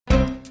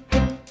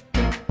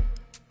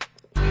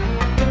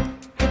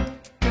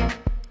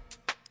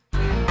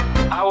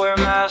I wear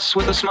masks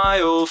with a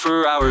smile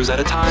for hours at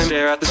a time.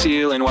 Stare at the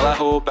ceiling while I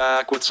hold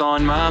back what's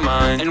on my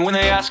mind. And when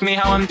they ask me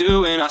how I'm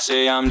doing, I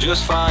say I'm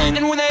just fine.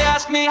 And when they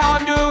ask me how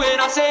I'm doing,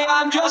 I say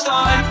I'm just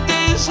fine. Fact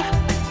is,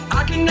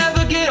 I can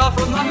never get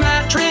off of my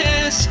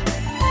mattress.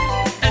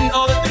 And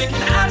all that they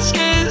can ask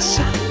is,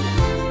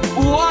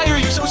 why are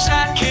you so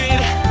sad, kid?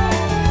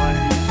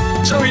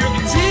 So you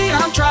can see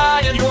I'm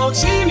trying, you won't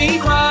see me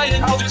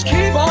crying. I'll just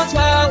keep on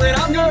smiling,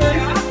 I'm good.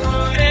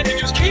 And it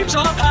just keeps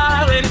on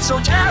piling, it's so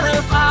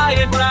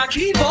terrifying. But I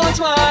keep on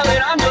smiling,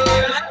 I'm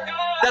good.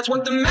 That's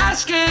what the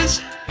mask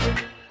is.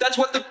 That's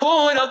what the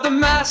point of the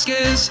mask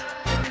is.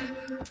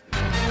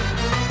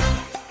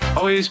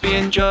 Always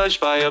being judged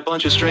by a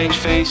bunch of strange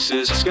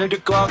faces. Scared to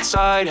go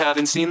outside,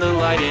 haven't seen the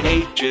light in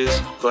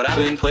ages. But I've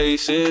been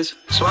places,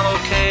 so I'm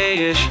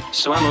okay-ish,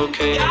 so I'm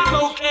okay. Yeah,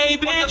 I'm okay,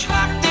 bitch. The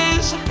fact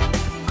is,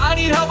 I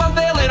need help, I'm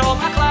failing all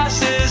my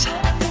classes.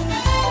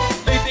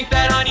 They think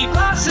that I need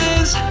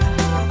glasses.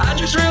 I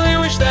just really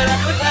wish that I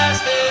could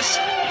pass this.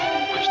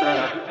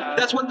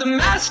 That's what the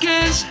mask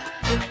is.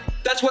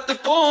 That's what the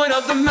point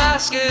of the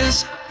mask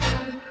is.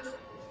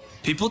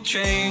 People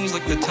change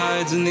like the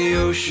tides in the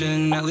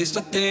ocean. At least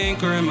I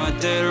think, or am I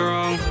dead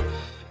wrong?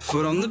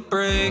 Foot on the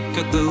brake,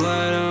 at the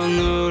light I'll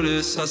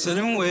notice. I sit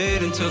and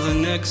wait until the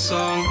next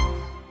song.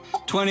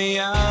 20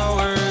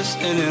 hours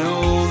in an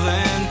old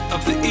van,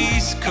 up the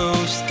east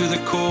coast through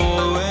the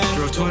cold wind.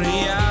 Drove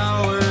 20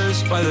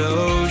 hours by the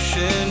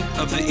ocean,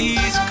 up the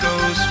east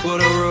coast,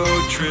 what a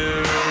road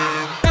trip.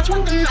 That's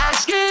what the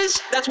mask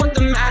is, that's what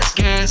the mask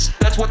is.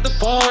 That's what the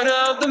point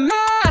of the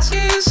mask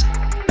is.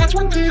 That's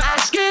what the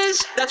mask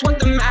is, that's what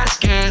the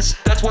mask is.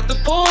 That's what the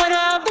point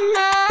of the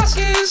mask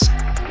is.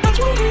 That's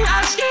what the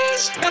mask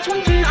is, that's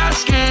what the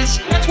mask is.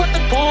 That's what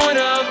the point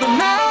of the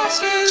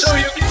mask is. So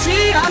you can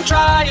see I'm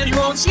trying, you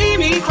won't see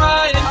me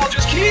crying. I'll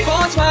just keep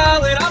on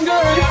smiling, I'm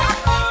good.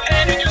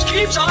 And it just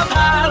keeps on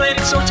piling,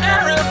 it's so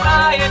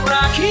terrifying. But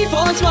I keep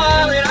on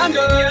smiling, I'm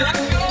good.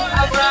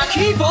 But I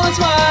keep on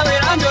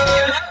smiling, I'm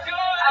good.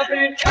 I've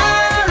been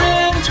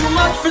caring too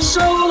much for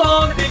so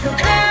long. Been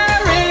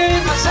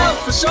comparing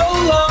myself for so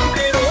long.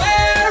 Been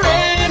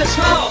wearing a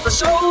smile for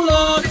so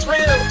long. It's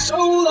real, so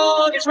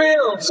long, it's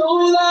real, so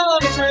long,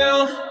 it's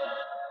real.